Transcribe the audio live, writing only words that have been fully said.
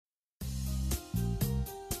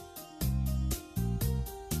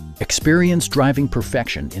Experience driving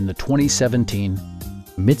perfection in the 2017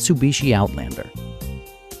 Mitsubishi Outlander.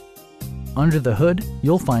 Under the hood,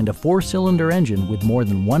 you'll find a 4-cylinder engine with more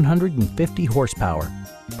than 150 horsepower,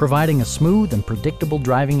 providing a smooth and predictable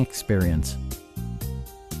driving experience.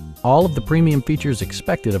 All of the premium features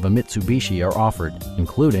expected of a Mitsubishi are offered,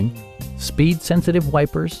 including speed-sensitive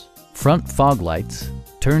wipers, front fog lights,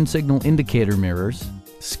 turn signal indicator mirrors,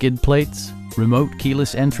 skid plates, remote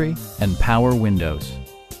keyless entry, and power windows.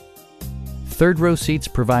 Third-row seats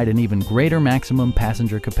provide an even greater maximum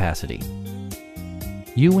passenger capacity.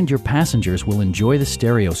 You and your passengers will enjoy the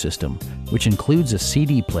stereo system, which includes a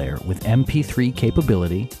CD player with MP3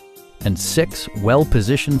 capability and 6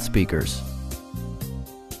 well-positioned speakers.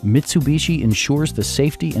 Mitsubishi ensures the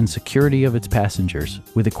safety and security of its passengers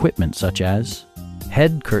with equipment such as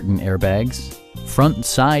head curtain airbags, front and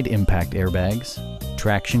side impact airbags,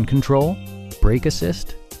 traction control, brake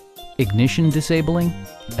assist, ignition disabling,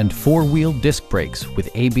 and 4-wheel disc brakes with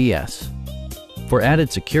ABS. For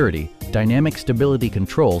added security, dynamic stability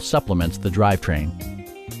control supplements the drivetrain.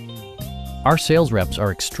 Our sales reps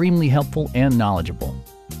are extremely helpful and knowledgeable.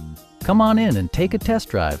 Come on in and take a test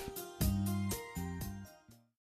drive.